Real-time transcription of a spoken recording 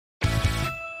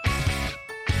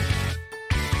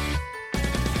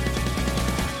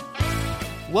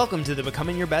Welcome to the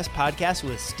Becoming Your Best podcast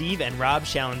with Steve and Rob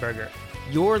Schallenberger.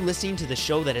 You're listening to the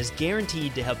show that is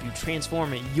guaranteed to help you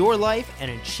transform your life and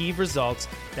achieve results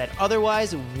that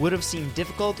otherwise would have seemed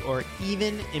difficult or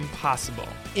even impossible.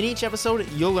 In each episode,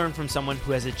 you'll learn from someone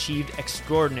who has achieved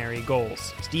extraordinary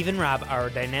goals. Steve and Rob are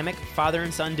a dynamic father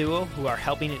and son duo who are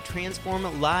helping to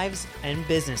transform lives and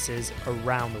businesses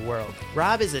around the world.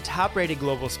 Rob is a top-rated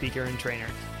global speaker and trainer,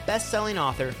 best-selling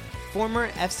author, former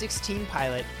F-16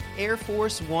 pilot, Air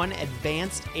Force One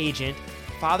advanced agent,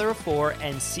 father of four,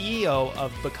 and CEO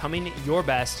of Becoming Your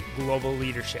Best Global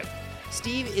Leadership.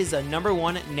 Steve is a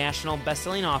 #1 national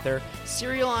best-selling author,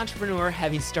 serial entrepreneur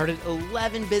having started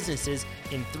 11 businesses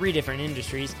in 3 different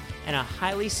industries, and a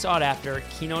highly sought-after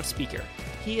keynote speaker.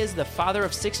 He is the father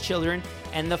of 6 children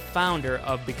and the founder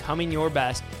of Becoming Your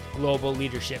Best Global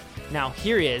Leadership. Now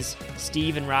here is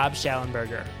Steve and Rob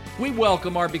Schallenberger. We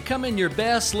welcome our Becoming Your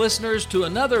Best listeners to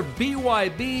another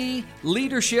BYB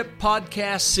Leadership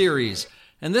Podcast series.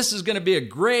 And this is going to be a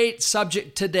great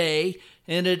subject today,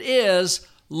 and it is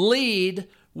Lead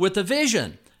with a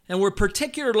Vision. And we're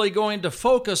particularly going to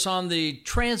focus on the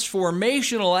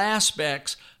transformational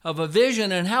aspects of a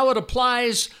vision and how it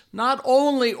applies not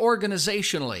only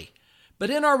organizationally, but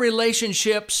in our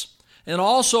relationships and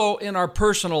also in our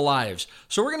personal lives.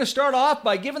 So we're going to start off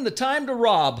by giving the time to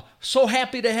Rob. So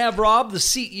happy to have Rob, the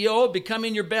CEO of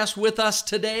Becoming Your Best, with us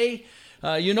today.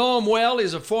 You know him well.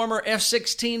 He's a former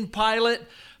F-16 pilot,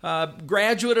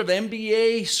 graduate of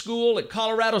MBA school at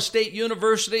Colorado State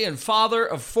University, and father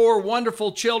of 4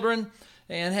 wonderful children,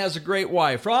 and has a great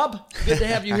wife. Rob, good to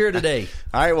have you here today.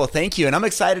 All right, well, thank you. And I'm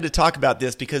excited to talk about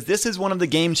this because this is one of the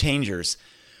game changers.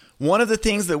 One of the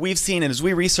things that we've seen as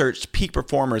we researched peak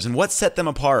performers and what set them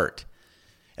apart,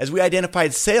 as we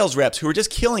identified sales reps who were just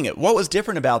killing it, what was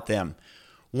different about them?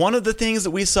 One of the things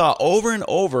that we saw over and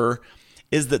over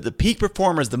is that the peak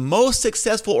performers, the most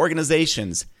successful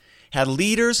organizations, had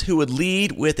leaders who would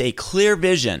lead with a clear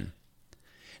vision.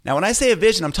 Now, when I say a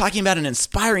vision, I'm talking about an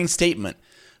inspiring statement,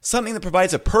 something that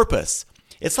provides a purpose.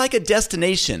 It's like a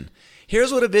destination.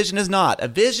 Here's what a vision is not. A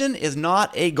vision is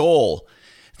not a goal.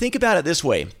 Think about it this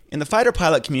way. In the fighter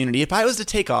pilot community, if I was to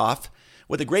take off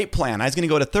with a great plan, I was going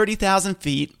to go to 30,000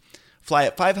 feet, fly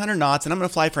at 500 knots, and I'm going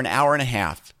to fly for an hour and a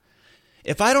half.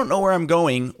 If I don't know where I'm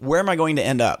going, where am I going to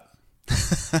end up?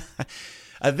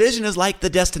 A vision is like the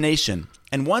destination.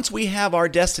 And once we have our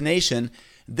destination,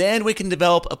 then we can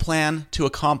develop a plan to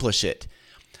accomplish it.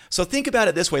 So think about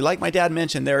it this way. Like my dad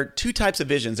mentioned, there are 2 types of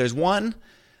visions. There's one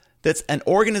that's an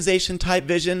organization type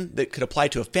vision that could apply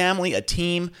to a family, a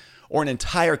team, or an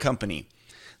entire company.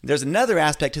 There's another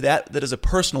aspect to that is a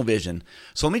personal vision.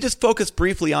 So let me just focus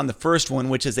briefly on the first one,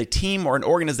 which is a team or an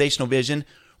organizational vision,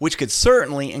 which could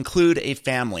certainly include a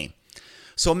family.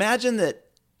 So imagine that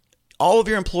all of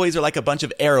your employees are like a bunch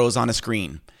of arrows on a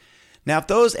screen. Now, if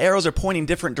those arrows are pointing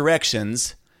different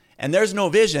directions and there's no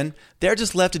vision, they're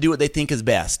just left to do what they think is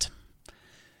best.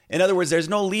 In other words, there's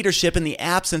no leadership in the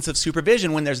absence of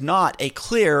supervision when there's not a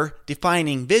clear,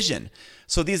 defining vision.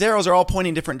 So these arrows are all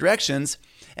pointing different directions,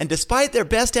 and despite their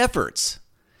best efforts,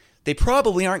 they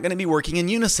probably aren't going to be working in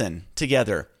unison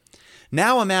together.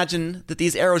 Now imagine that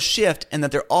these arrows shift and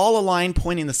that they're all aligned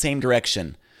pointing the same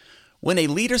direction. When a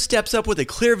leader steps up with a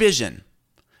clear vision,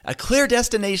 a clear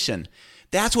destination,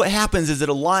 that's what happens is it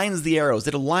aligns the arrows,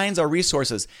 it aligns our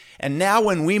resources. And now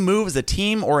when we move as a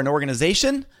team or an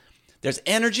organization, there's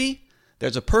energy,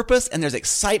 there's a purpose, and there's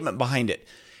excitement behind it.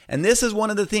 And this is one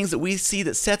of the things that we see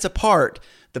that sets apart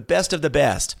the best of the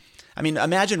best. I mean,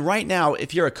 imagine right now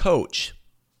if you're a coach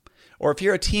or if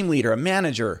you're a team leader, a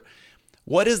manager,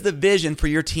 what is the vision for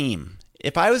your team?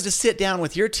 If I was to sit down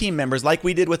with your team members like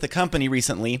we did with the company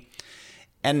recently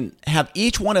and have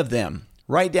each one of them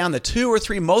write down the 2 or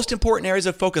 3 most important areas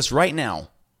of focus right now,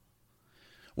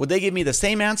 would they give me the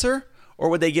same answer or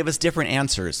would they give us different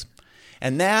answers?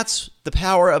 And that's the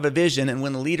power of a vision, and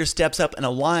when the leader steps up and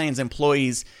aligns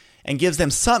employees and gives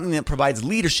them something that provides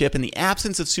leadership in the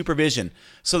absence of supervision,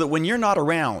 so that when you're not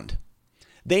around,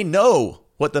 they know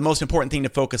what the most important thing to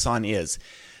focus on is.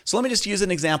 So let me just use an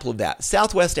example of that.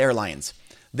 Southwest Airlines,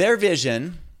 their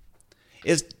vision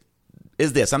is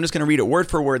this. I'm just going to read it word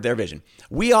for word, their vision.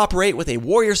 We operate with a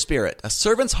warrior spirit, a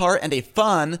servant's heart, and a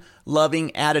fun,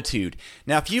 loving attitude.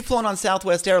 Now, if you've flown on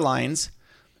Southwest Airlines,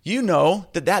 you know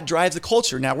that drives a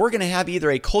culture. Now, we're going to have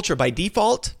either a culture by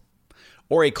default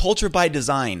or a culture by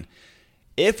design.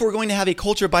 If we're going to have a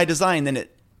culture by design, then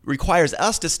it requires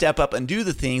us to step up and do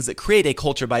the things that create a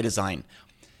culture by design.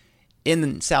 In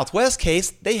the Southwest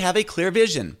case, they have a clear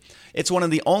vision. It's one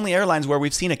of the only airlines where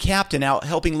we've seen a captain out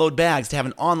helping load bags to have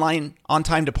an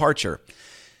on-time departure.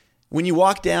 When you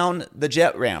walk down the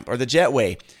jet ramp or the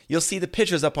jetway, you'll see the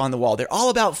pictures up on the wall. They're all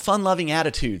about fun-loving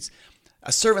attitudes,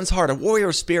 a servant's heart, a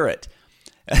warrior spirit.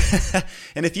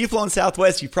 And if you've flown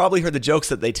Southwest, you've probably heard the jokes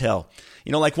that they tell.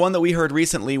 You know, like one that we heard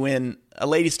recently when a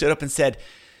lady stood up and said,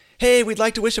 "Hey, we'd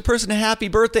like to wish a person a happy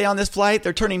birthday on this flight.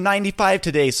 They're turning 95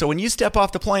 today. So when you step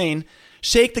off the plane,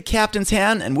 shake the captain's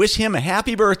hand and wish him a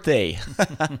happy birthday."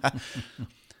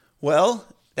 Well,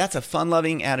 that's a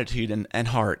fun-loving attitude and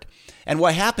heart. And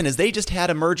what happened is they just had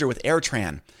a merger with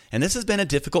AirTran. And this has been a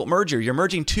difficult merger. You're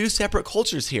merging two separate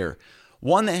cultures here.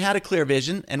 One that had a clear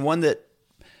vision and one that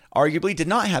arguably did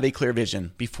not have a clear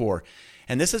vision before.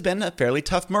 And this has been a fairly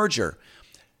tough merger.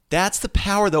 That's the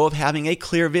power, though, of having a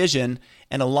clear vision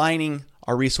and aligning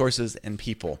our resources and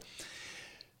people.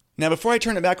 Now, before I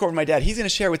turn it back over to my dad, he's going to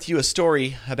share with you a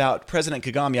story about President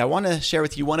Kagame. I want to share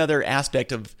with you one other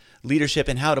aspect of leadership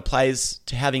and how it applies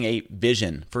to having a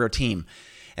vision for a team.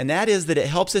 And that is that it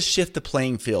helps us shift the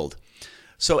playing field.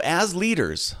 So as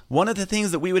leaders, one of the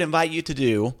things that we would invite you to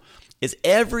do is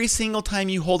every single time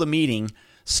you hold a meeting,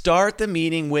 start the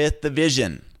meeting with the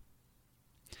vision.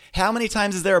 How many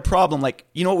times is there a problem? Like,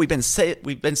 you know what,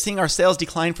 we've been seeing our sales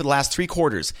decline for the last 3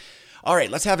 quarters. All right,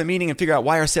 let's have a meeting and figure out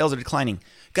why our sales are declining.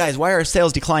 Guys, why are our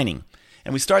sales declining?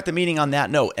 And we start the meeting on that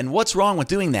note. And what's wrong with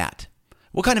doing that?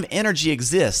 What kind of energy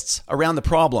exists around the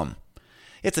problem?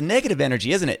 It's a negative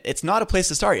energy, isn't it? It's not a place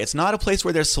to start. It's not a place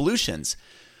where there's solutions.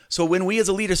 So when we as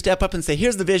a leader step up and say,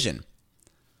 here's the vision,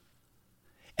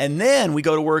 and then we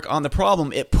go to work on the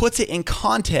problem, it puts it in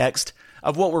context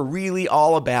of what we're really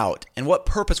all about and what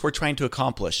purpose we're trying to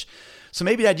accomplish. So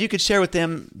maybe, Dad, you could share with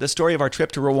them the story of our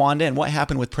trip to Rwanda and what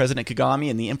happened with President Kagame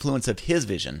and the influence of his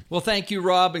vision. Well, thank you,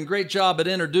 Rob, and great job at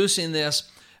introducing this.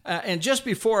 And just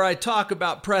before I talk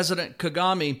about President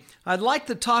Kagame, I'd like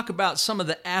to talk about some of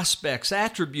the aspects,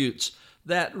 attributes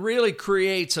that really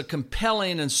creates a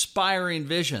compelling, inspiring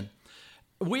vision.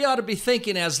 We ought to be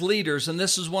thinking as leaders, and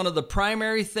this is one of the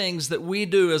primary things that we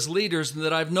do as leaders and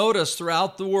that I've noticed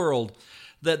throughout the world,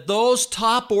 that those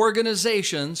top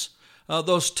organizations,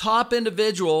 those top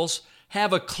individuals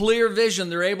have a clear vision.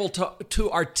 They're able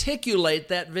to articulate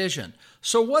that vision.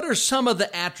 So what are some of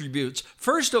the attributes?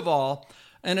 First of all,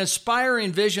 an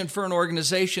inspiring vision for an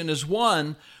organization is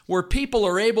one where people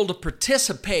are able to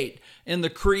participate in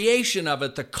the creation of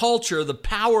it, the culture, the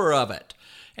power of it.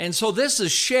 And so this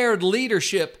is shared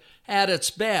leadership at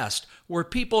its best, where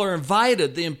people are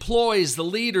invited, the employees, the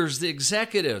leaders, the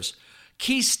executives,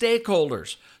 key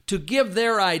stakeholders, to give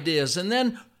their ideas. And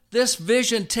then this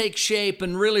vision takes shape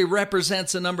and really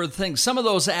represents a number of things. Some of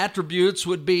those attributes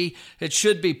would be, it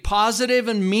should be positive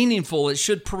and meaningful. It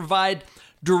should provide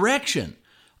direction,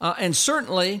 and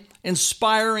certainly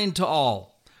inspiring to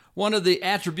all. One of the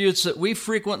attributes that we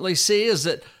frequently see is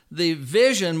that the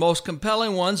vision, most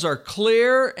compelling ones, are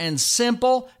clear and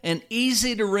simple and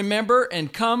easy to remember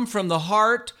and come from the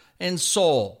heart and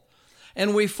soul.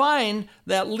 And we find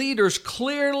that leaders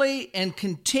clearly and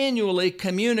continually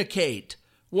communicate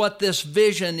what this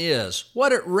vision is,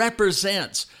 what it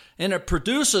represents, and it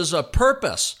produces a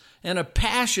purpose and a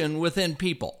passion within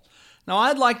people. Now,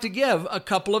 I'd like to give a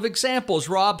couple of examples.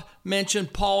 Rob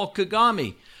mentioned Paul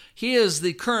Kagame. He is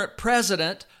the current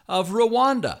president of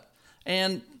Rwanda.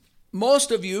 And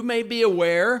most of you may be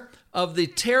aware of the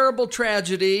terrible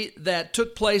tragedy that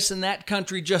took place in that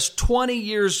country just 20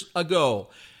 years ago,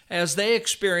 as they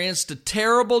experienced a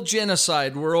terrible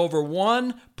genocide where over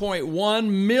 1.1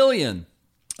 million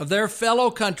of their fellow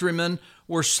countrymen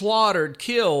were slaughtered,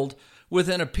 killed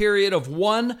within a period of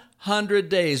 100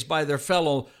 days by their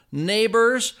fellow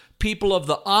neighbors, people of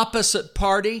the opposite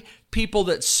party, people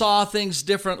that saw things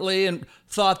differently and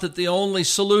thought that the only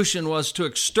solution was to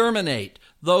exterminate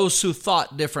those who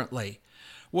thought differently.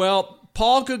 Well,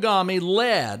 Paul Kagame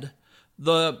led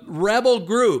the rebel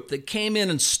group that came in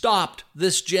and stopped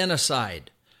this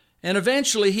genocide. And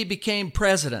eventually he became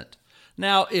president.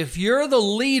 Now, if you're the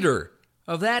leader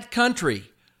of that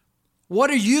country, what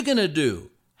are you going to do?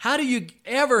 How do you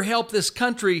ever help this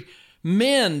country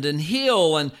mend and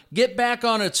heal and get back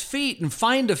on its feet and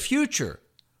find a future?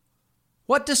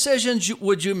 What decisions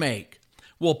would you make?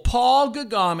 Well, Paul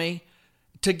Kagame,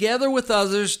 together with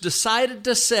others, decided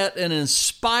to set an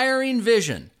inspiring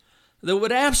vision that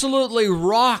would absolutely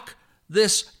rock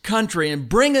this country and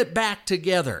bring it back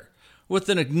together with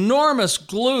an enormous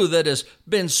glue that has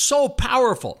been so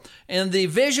powerful. And the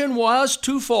vision was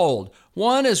twofold.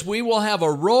 One is we will have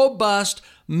a robust,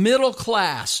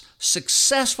 middle-class,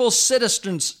 successful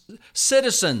citizens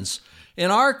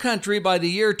in our country by the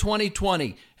year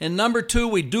 2020. And number two,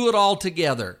 we do it all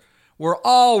together. We're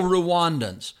all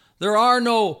Rwandans. There are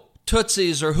no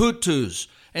Tutsis or Hutus.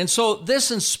 And so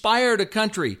this inspired a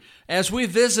country. As we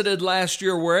visited last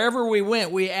year, wherever we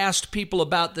went, we asked people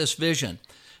about this vision.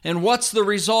 And what's the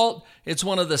result? It's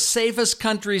one of the safest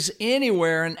countries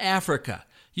anywhere in Africa.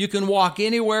 You can walk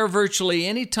anywhere, virtually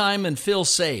any time, and feel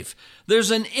safe.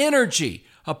 There's an energy,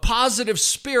 a positive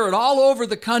spirit all over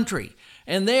the country,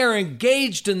 and they are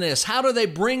engaged in this. How do they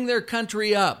bring their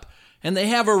country up? And they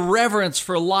have a reverence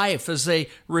for life as they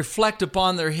reflect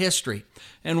upon their history.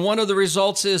 And one of the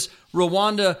results is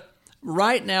Rwanda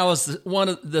right now is one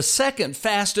of the second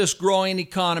fastest growing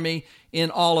economy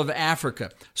in all of Africa.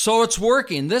 So it's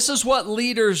working. This is what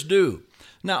leaders do.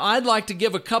 Now, I'd like to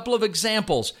give a couple of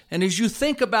examples. And as you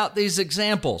think about these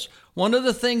examples, one of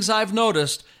the things I've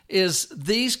noticed is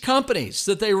these companies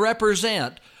that they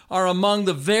represent are among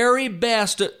the very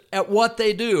best at what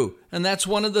they do. And that's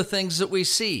one of the things that we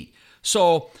see.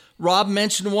 So Rob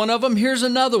mentioned one of them. Here's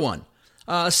another one.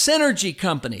 Synergy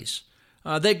companies.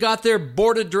 They got their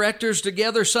board of directors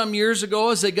together some years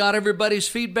ago as they got everybody's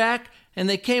feedback, and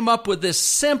they came up with this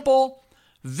simple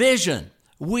vision.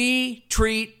 We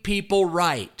treat people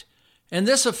right. And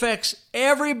this affects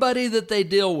everybody that they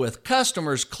deal with,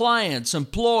 customers, clients,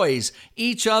 employees,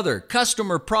 each other,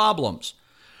 customer problems.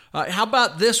 How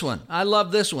about this one? I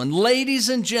love this one. Ladies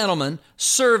and gentlemen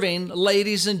serving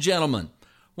ladies and gentlemen.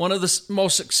 One of the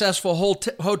most successful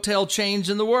hotel chains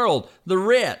in the world, the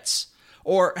Ritz.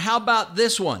 Or how about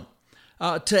this one?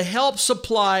 To help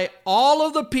supply all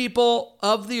of the people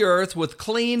of the earth with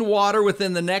clean water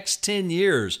within the next 10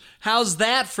 years. How's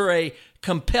that for a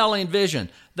compelling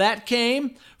vision? That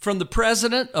came from the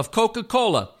president of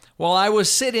Coca-Cola while I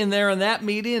was sitting there in that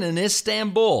meeting in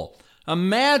Istanbul.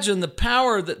 Imagine the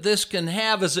power that this can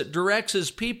have as it directs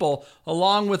his people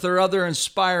along with their other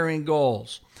inspiring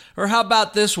goals. Or how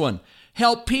about this one?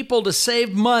 Help people to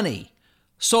save money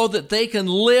so that they can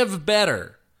live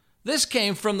better. This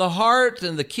came from the heart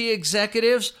and the key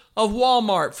executives of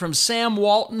Walmart, from Sam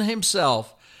Walton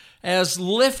himself, as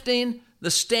lifting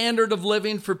the standard of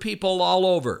living for people all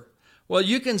over. Well,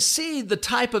 you can see the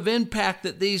type of impact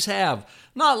that these have.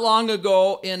 Not long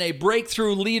ago, in a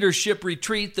breakthrough leadership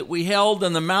retreat that we held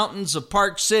in the mountains of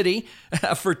Park City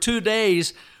for 2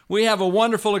 days, we have a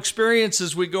wonderful experience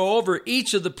as we go over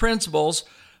each of the principles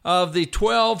of the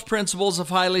 12 principles of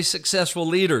highly successful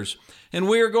leaders. And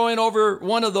we are going over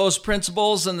one of those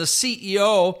principles, and the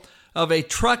CEO of a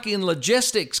trucking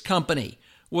logistics company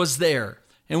was there.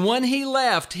 And when he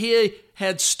left, he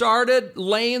had started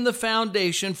laying the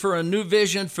foundation for a new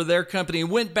vision for their company. He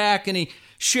went back and he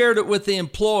shared it with the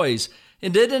employees.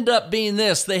 And it ended up being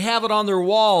this. They have it on their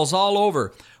walls all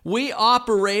over. We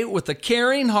operate with a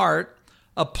caring heart,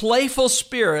 a playful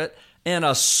spirit, and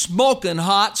a smoking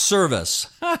hot service.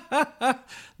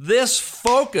 This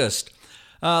focused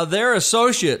their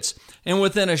associates, and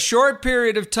within a short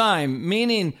period of time,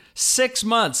 meaning 6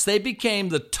 months, they became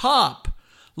the top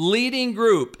leading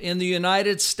group in the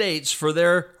United States for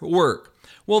their work.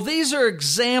 Well, these are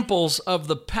examples of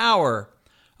the power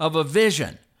of a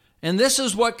vision, and this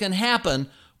is what can happen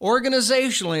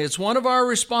organizationally. It's one of our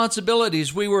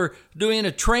responsibilities. We were doing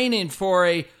a training for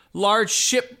a large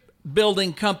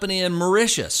shipbuilding company in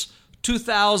Mauritius,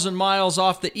 2,000 miles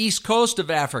off the east coast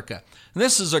of Africa. And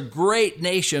this is a great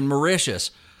nation,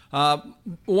 Mauritius,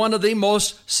 one of the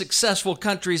most successful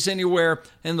countries anywhere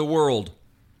in the world.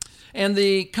 And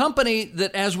the company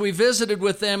that, as we visited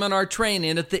with them in our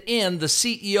training, at the end, the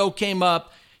CEO came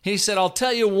up. He said, I'll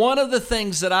tell you one of the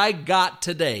things that I got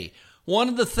today, one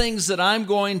of the things that I'm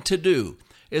going to do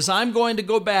is I'm going to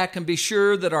go back and be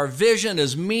sure that our vision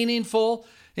is meaningful,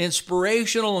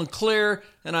 inspirational, and clear,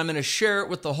 and I'm going to share it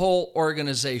with the whole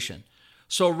organization.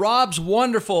 So Rob's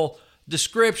wonderful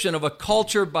description of a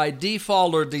culture by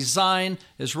default or design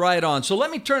is right on. So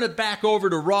let me turn it back over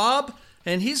to Rob,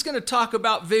 and he's going to talk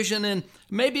about vision in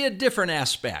maybe a different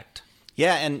aspect.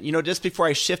 Yeah, and just before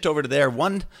I shift over to there,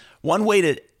 one way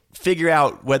to figure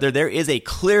out whether there is a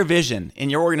clear vision in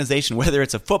your organization, whether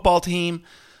it's a football team,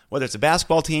 whether it's a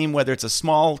basketball team, whether it's a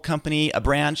small company, a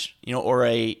branch, or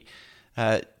a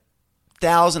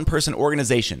 1,000-person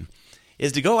organization,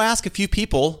 is to go ask a few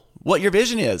people what your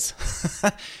vision is.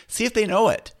 See if they know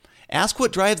it. Ask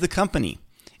what drives the company.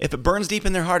 If it burns deep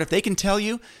in their heart, if they can tell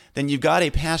you, then you've got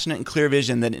a passionate and clear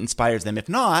vision that inspires them. If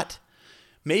not,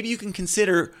 maybe you can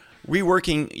consider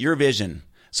reworking your vision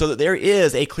so that there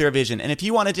is a clear vision. And if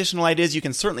you want additional ideas, you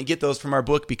can certainly get those from our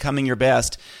book, Becoming Your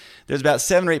Best. There's about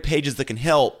 7 or 8 pages that can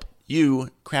help you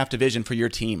craft a vision for your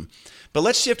team. But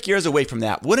let's shift gears away from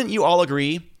that. Wouldn't you all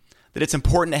agree that it's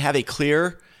important to have a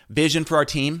clear vision for our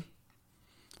team?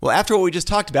 Well, after what we just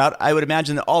talked about, I would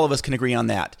imagine that all of us can agree on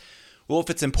that. Well, if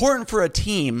it's important for a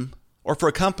team or for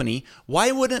a company,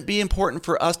 why wouldn't it be important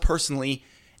for us personally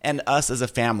and us as a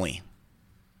family.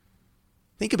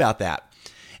 Think about that.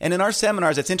 And in our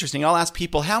seminars, it's interesting. I'll ask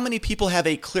people, how many people have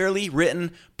a clearly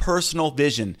written personal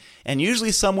vision? And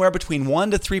usually somewhere between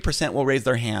 1% to 3% will raise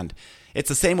their hand. It's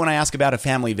the same when I ask about a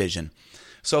family vision.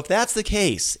 So if that's the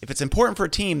case, if it's important for a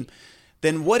team,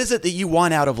 then what is it that you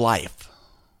want out of life?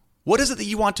 What is it that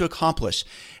you want to accomplish?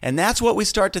 And that's what we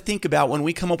start to think about when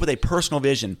we come up with a personal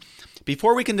vision.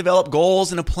 Before we can develop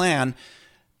goals and a plan,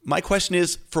 my question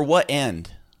is, for what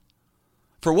end?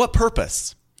 For what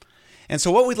purpose? And so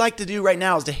what we'd like to do right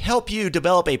now is to help you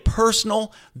develop a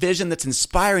personal vision that's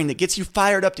inspiring, that gets you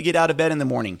fired up to get out of bed in the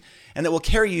morning, and that will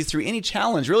carry you through any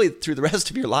challenge, really through the rest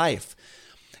of your life.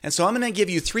 And so I'm going to give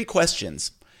you 3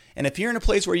 questions. And if you're in a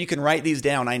place where you can write these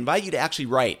down, I invite you to actually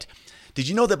write. Did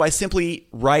you know that by simply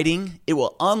writing, it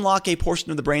will unlock a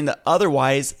portion of the brain that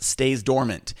otherwise stays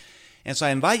dormant? And so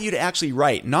I invite you to actually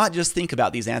write, not just think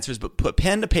about these answers, but put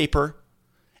pen to paper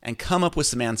and come up with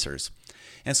some answers.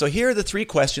 And so here are the 3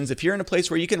 questions. If you're in a place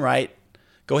where you can write,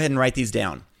 go ahead and write these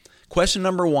down. Question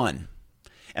number 1.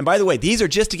 And by the way, these are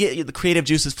just to get the creative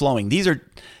juices flowing. These are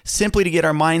simply to get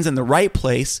our minds in the right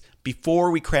place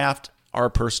before we craft our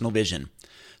personal vision.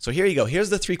 So here you go. Here's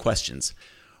the 3 questions.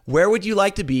 Where would you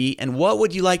like to be, and what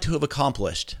would you like to have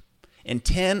accomplished in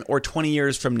 10 or 20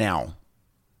 years from now?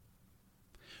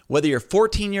 Whether you're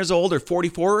 14 years old or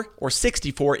 44 or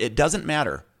 64, it doesn't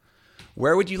matter.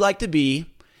 Where would you like to be,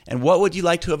 and what would you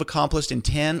like to have accomplished in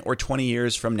 10 or 20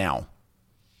 years from now?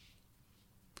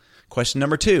 Question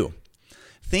number 2.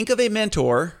 Think of a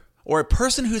mentor or a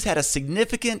person who's had a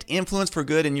significant influence for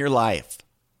good in your life.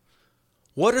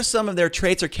 What are some of their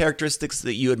traits or characteristics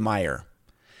that you admire?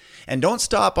 And don't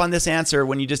stop on this answer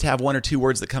when you just have 1 or 2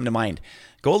 words that come to mind.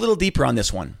 Go a little deeper on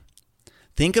this one.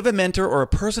 Think of a mentor or a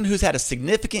person who's had a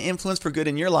significant influence for good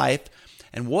in your life,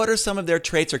 and what are some of their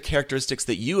traits or characteristics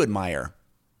that you admire?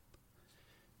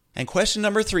 And question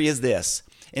number 3 is this.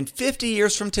 In 50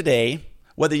 years from today,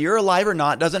 whether you're alive or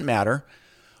not, doesn't matter.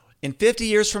 In 50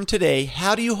 years from today,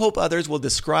 how do you hope others will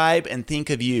describe and think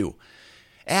of you?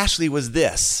 Ashley was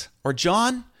this, or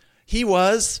John, he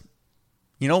was,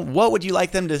 what would you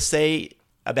like them to say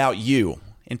about you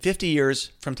in 50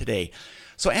 years from today?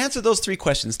 So answer those 3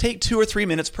 questions. Take 2 or 3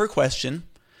 minutes per question.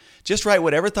 Just write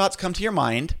whatever thoughts come to your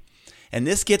mind. And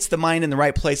this gets the mind in the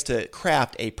right place to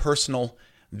craft a personal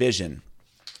vision.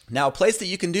 Now, a place that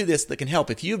you can do this that can help,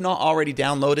 if you've not already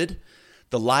downloaded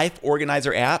the Life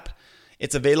Organizer app,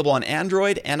 it's available on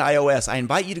Android and iOS. I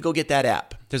invite you to go get that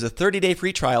app. There's a 30-day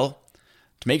free trial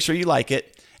to make sure you like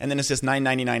it, and then it's just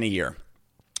 $9.99 a year.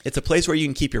 It's a place where you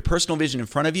can keep your personal vision in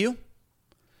front of you.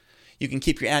 You can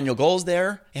keep your annual goals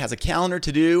there. It has a calendar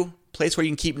to do, place where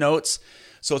you can keep notes.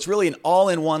 So it's really an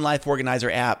all-in-one Life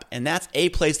Organizer app, and that's a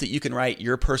place that you can write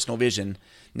your personal vision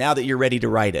now that you're ready to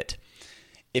write it.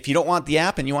 If you don't want the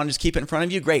app and you want to just keep it in front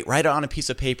of you, great, write it on a piece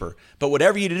of paper. But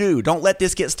whatever you do, don't let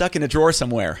this get stuck in a drawer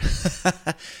somewhere.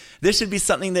 This should be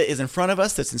something that is in front of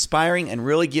us, that's inspiring and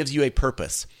really gives you a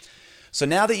purpose. So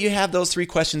now that you have those 3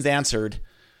 questions answered,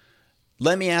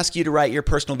 let me ask you to write your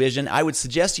personal vision. I would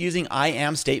suggest using I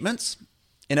am statements.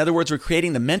 In other words, we're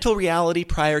creating the mental reality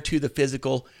prior to the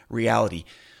physical reality.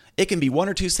 It can be 1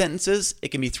 or 2 sentences. It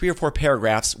can be 3 or 4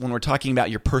 paragraphs when we're talking about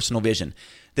your personal vision.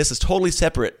 This is totally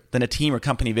separate than a team or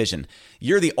company vision.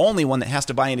 You're the only one that has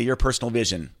to buy into your personal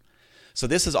vision. So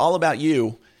this is all about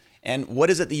you and what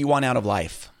is it that you want out of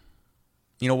life?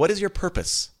 What is your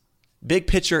purpose? Big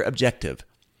picture objective.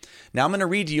 Now I'm going to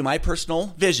read to you my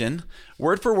personal vision,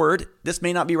 word for word. This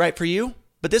may not be right for you,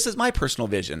 but this is my personal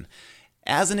vision.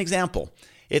 As an example,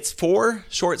 it's 4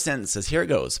 short sentences. Here it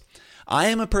goes. I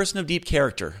am a person of deep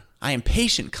character. I am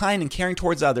patient, kind, and caring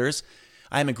towards others.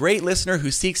 I am a great listener who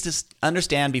seeks to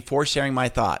understand before sharing my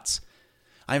thoughts.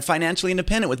 I am financially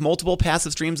independent with multiple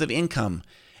passive streams of income,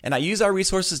 and I use our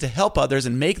resources to help others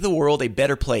and make the world a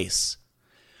better place.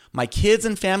 My kids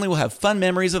and family will have fun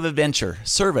memories of adventure,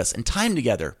 service, and time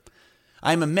together.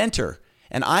 I am a mentor,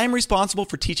 and I am responsible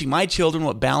for teaching my children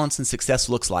what balance and success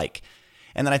looks like.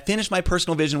 And then I finish my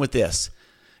personal vision with this.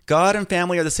 God and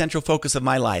family are the central focus of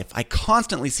my life. I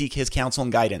constantly seek His counsel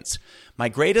and guidance. My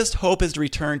greatest hope is to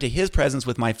return to His presence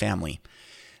with my family.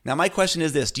 Now, my question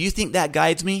is this. Do you think that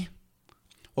guides me?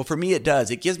 Well, for me, it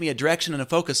does. It gives me a direction and a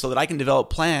focus so that I can develop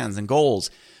plans and goals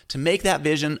to make that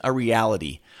vision a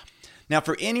reality. Now,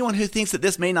 for anyone who thinks that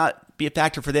this may not be a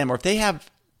factor for them, or if they have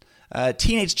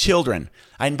teenage children,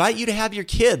 I invite you to have your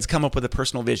kids come up with a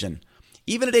personal vision.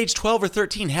 Even at age 12 or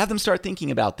 13, have them start thinking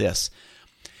about this.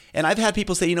 And I've had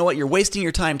people say, you know what, you're wasting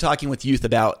your time talking with youth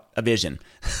about a vision.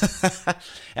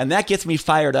 And that gets me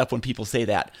fired up when people say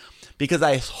that, because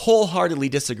I wholeheartedly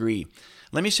disagree.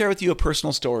 Let me share with you a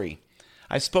personal story.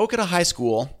 I spoke at a high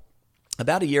school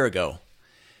about a year ago.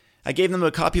 I gave them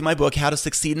a copy of my book, How to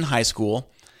Succeed in High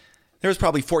School. There was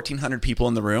probably 1,400 people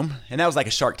in the room, and that was like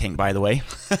a Shark Tank, by the way.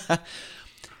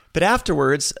 But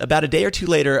afterwards, about a day or two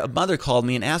later, a mother called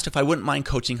me and asked if I wouldn't mind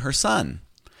coaching her son.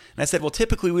 And I said, well,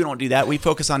 typically we don't do that. We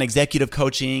focus on executive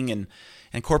coaching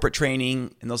and corporate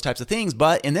training and those types of things.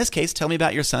 But in this case, tell me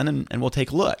about your son and we'll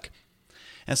take a look.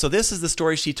 And so this is the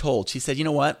story she told. She said, you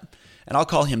know what? And I'll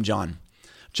call him John.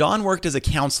 John worked as a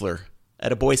counselor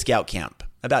at a Boy Scout camp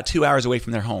about 2 hours away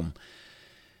from their home.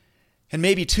 And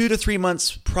maybe 2 to 3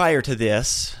 months prior to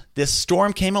this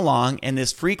storm came along and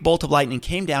this freak bolt of lightning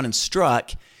came down and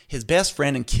struck his best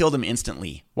friend and killed him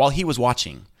instantly while he was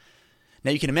watching.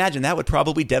 Now you can imagine that would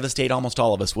probably devastate almost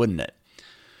all of us, wouldn't it?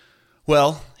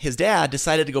 Well, his dad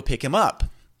decided to go pick him up.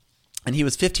 And he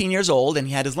was 15 years old and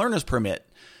he had his learner's permit.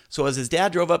 So as his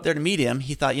dad drove up there to meet him,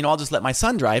 he thought, I'll just let my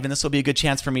son drive and this will be a good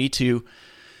chance for me to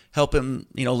help him,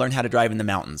 learn how to drive in the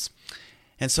mountains.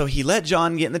 And so he let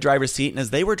John get in the driver's seat, and as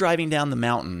they were driving down the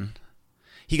mountain,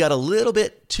 he got a little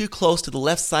bit too close to the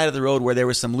left side of the road where there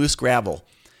was some loose gravel.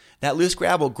 That loose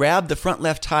gravel grabbed the front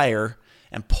left tire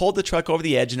and pulled the truck over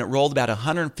the edge, and it rolled about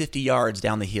 150 yards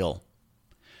down the hill.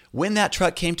 When that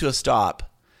truck came to a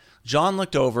stop, John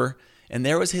looked over, and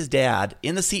there was his dad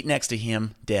in the seat next to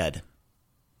him, dead.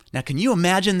 Now, can you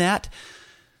imagine that?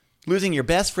 Losing your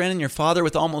best friend and your father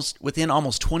within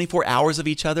almost 24 hours of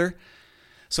each other?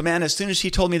 So man, as soon as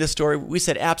she told me this story, we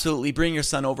said, absolutely, bring your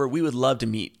son over. We would love to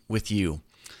meet with you.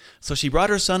 So she brought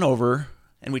her son over,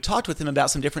 and we talked with him about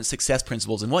some different success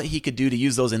principles and what he could do to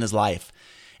use those in his life.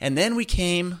 And then we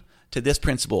came to this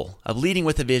principle of leading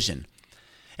with a vision.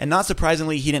 And not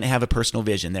surprisingly, he didn't have a personal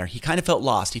vision there. He kind of felt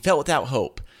lost. He felt without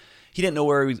hope. He didn't know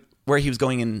where he was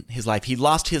going in his life. He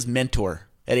lost his mentor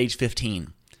at age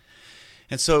 15.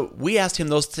 And so we asked him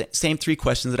those same 3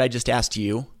 questions that I just asked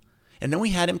you. And then we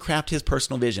had him craft his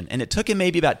personal vision. And it took him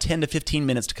maybe about 10 to 15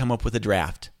 minutes to come up with a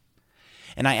draft.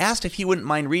 And I asked if he wouldn't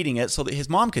mind reading it so that his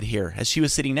mom could hear as she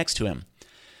was sitting next to him.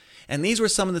 And these were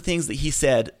some of the things that he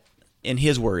said in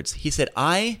his words. He said,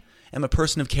 I am a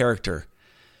person of character.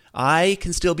 I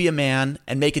can still be a man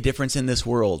and make a difference in this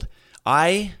world.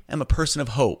 I am a person of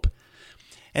hope.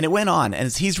 And it went on. And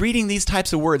as he's reading these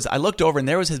types of words, I looked over and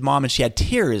there was his mom and she had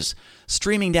tears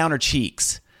streaming down her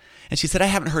cheeks. And she said, I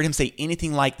haven't heard him say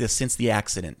anything like this since the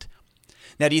accident.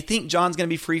 Now, do you think John's going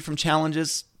to be free from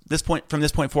challenges from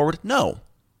this point forward? No,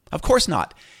 of course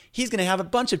not. He's going to have a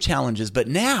bunch of challenges, but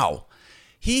now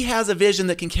he has a vision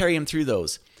that can carry him through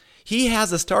those. He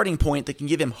has a starting point that can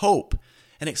give him hope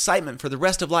and excitement for the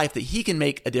rest of life that he can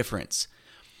make a difference.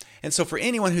 And so for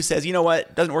anyone who says, you know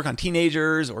what, doesn't work on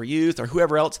teenagers or youth or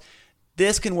whoever else,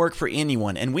 this can work for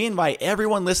anyone. And we invite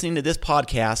everyone listening to this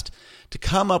podcast to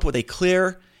come up with a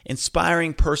clear,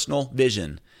 inspiring personal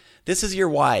vision. This is your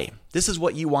why. This is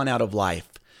what you want out of life.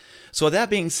 So with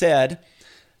that being said,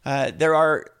 there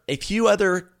are a few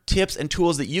other tips and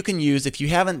tools that you can use if you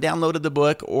haven't downloaded the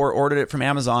book or ordered it from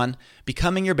Amazon,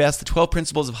 Becoming Your Best, the 12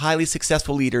 Principles of Highly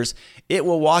Successful Leaders. It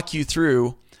will walk you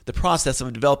through the process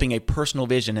of developing a personal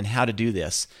vision and how to do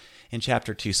this in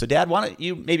Chapter 2. So Dad, why don't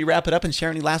you maybe wrap it up and share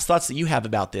any last thoughts that you have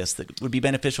about this that would be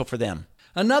beneficial for them?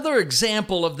 Another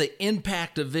example of the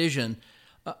impact of vision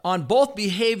on both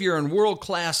behavior and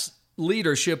world-class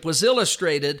leadership was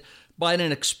illustrated by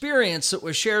an experience that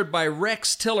was shared by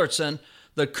Rex Tillerson,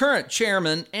 the current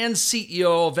chairman and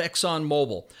CEO of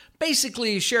ExxonMobil.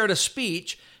 Basically, he shared a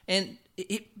speech, and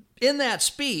in that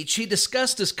speech, he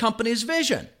discussed his company's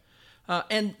vision.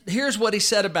 And here's what he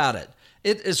said about it.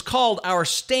 It is called Our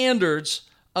Standards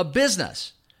of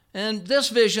Business. And this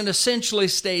vision essentially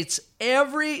states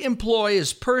every employee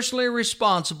is personally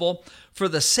responsible for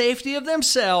the safety of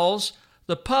themselves,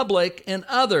 the public, and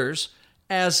others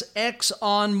as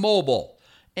ExxonMobil.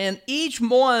 And each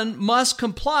one must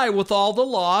comply with all the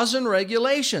laws and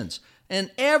regulations.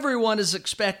 And everyone is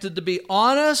expected to be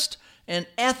honest and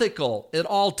ethical at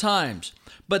all times.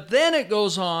 But then it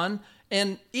goes on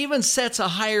and even sets a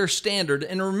higher standard.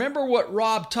 And remember what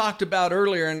Rob talked about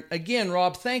earlier. And again,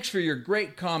 Rob, thanks for your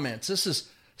great comments. This is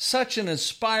such an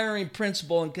inspiring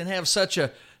principle and can have such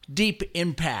a deep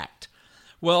impact.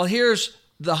 Well, here's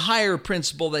the higher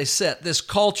principle they set, this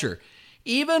culture.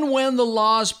 Even when the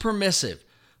law is permissive,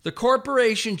 the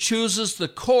corporation chooses the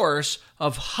course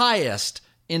of highest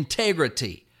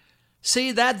integrity.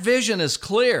 See, that vision is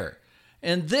clear.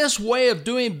 And this way of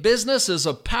doing business is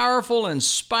a powerful,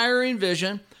 inspiring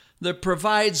vision that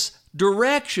provides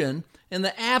direction in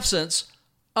the absence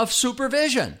of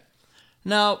supervision.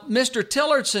 Now, Mr.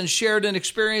 Tillerson shared an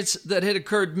experience that had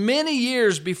occurred many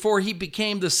years before he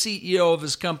became the CEO of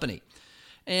his company.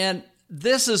 And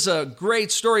this is a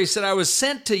great story. He said, I was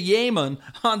sent to Yemen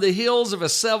on the heels of a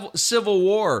civil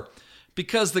war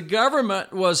because the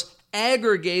government was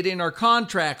aggregating our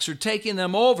contracts or taking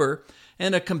them over,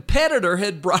 and a competitor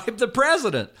had bribed the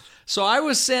president. So I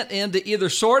was sent in to either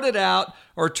sort it out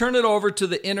or turn it over to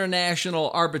the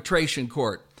International Arbitration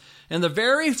Court. And the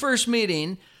very first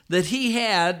meeting that he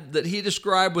had, that he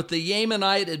described with the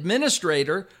Yemenite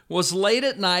administrator, was late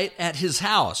at night at his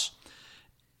house.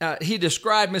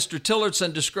 Mr.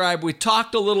 Tillotson described, we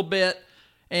talked a little bit,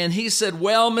 and he said,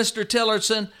 well, Mr.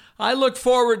 Tillotson, I look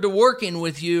forward to working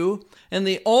with you, and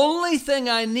the only thing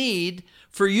I need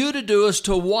for you to do is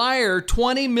to wire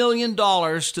 $20 million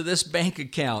to this bank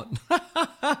account.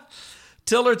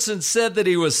 Tillotson said that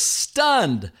he was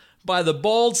stunned by the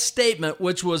bold statement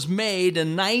which was made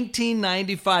in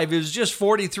 1995. He was just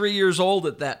 43 years old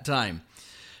at that time.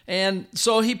 And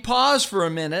so he paused for a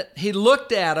minute, he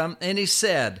looked at him, and he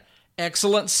said,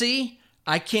 Excellency,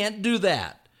 I can't do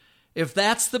that. If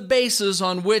that's the basis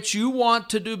on which you want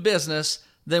to do business,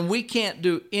 then we can't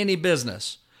do any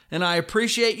business. And I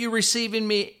appreciate you receiving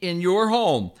me in your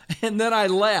home. And then I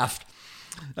left.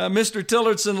 Mr.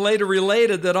 Tillotson later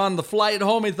related that on the flight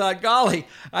home, he thought, golly,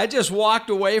 I just walked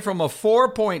away from a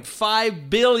 $4.5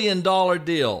 billion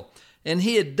deal. And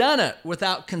he had done it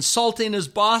without consulting his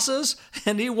bosses,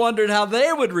 and he wondered how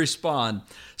they would respond.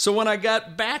 So when I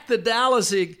got back to Dallas,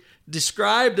 he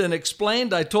described and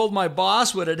explained, I told my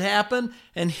boss what had happened,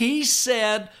 and he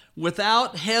said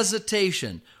without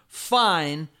hesitation,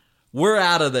 fine, we're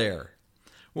out of there.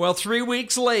 Well, 3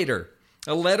 weeks later,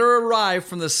 a letter arrived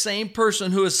from the same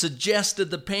person who had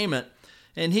suggested the payment,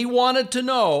 and he wanted to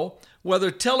know whether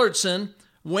Tillotson,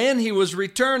 when he was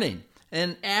returning.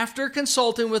 And after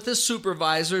consulting with his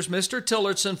supervisors, Mr.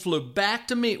 Tillotson flew back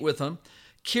to meet with him,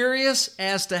 curious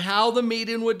as to how the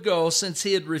meeting would go since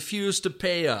he had refused to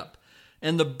pay up.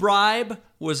 And the bribe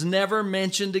was never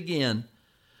mentioned again.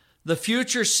 The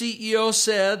future CEO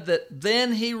said that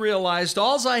then he realized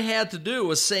all I had to do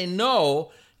was say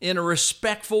no in a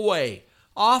respectful way.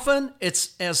 Often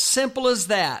it's as simple as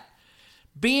that.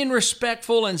 Being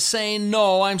respectful and saying,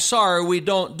 no, I'm sorry, we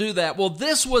don't do that. Well,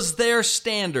 this was their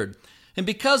standard. And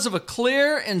because of a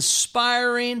clear,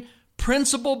 inspiring,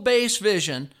 principle-based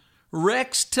vision,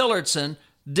 Rex Tillotson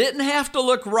didn't have to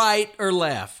look right or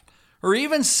left, or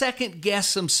even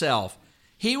second-guess himself.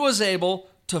 He was able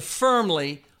to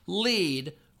firmly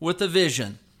lead with a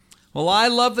vision. Well, I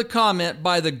love the comment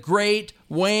by the great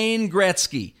Wayne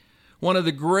Gretzky, one of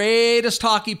the greatest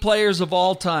hockey players of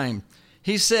all time.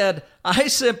 He said, I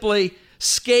simply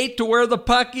skate to where the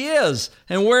puck is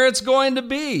and where it's going to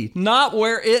be, not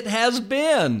where it has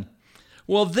been.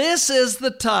 Well, this is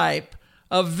the type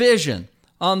of vision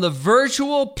on the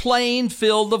virtual playing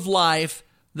field of life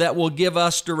that will give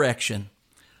us direction.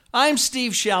 I'm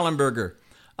Steve Schallenberger.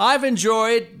 I've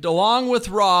enjoyed, along with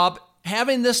Rob,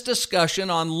 having this discussion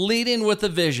on leading with a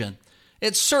vision.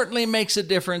 It certainly makes a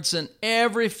difference in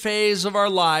every phase of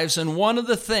our lives and one of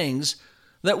the things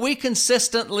that we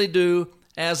consistently do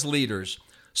as leaders.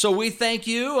 So we thank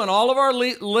you and all of our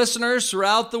listeners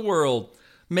throughout the world.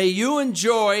 May you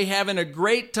enjoy having a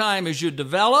great time as you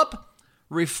develop,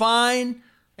 refine,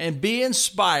 and be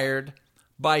inspired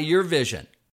by your vision.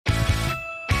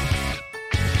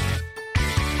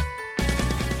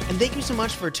 And thank you so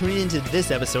much for tuning into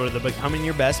this episode of the Becoming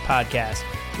Your Best podcast.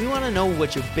 We want to know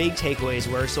what your big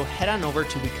takeaways were, so head on over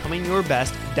to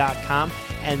becomingyourbest.com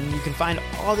and you can find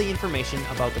all the information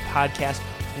about the podcast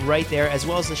right there, as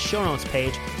well as the show notes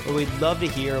page, where we'd love to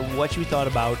hear what you thought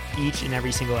about each and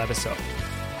every single episode.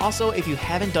 Also, if you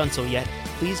haven't done so yet,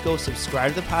 please go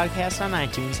subscribe to the podcast on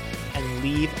iTunes and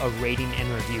leave a rating and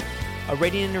review. A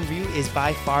rating and review is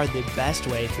by far the best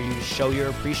way for you to show your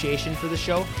appreciation for the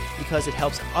show, because it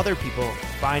helps other people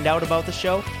find out about the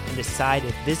show and decide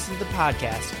if this is the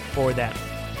podcast for them.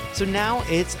 So now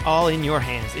it's all in your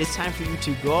hands. It's time for you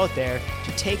to go out there,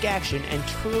 to take action, and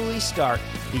truly start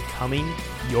becoming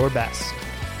your best.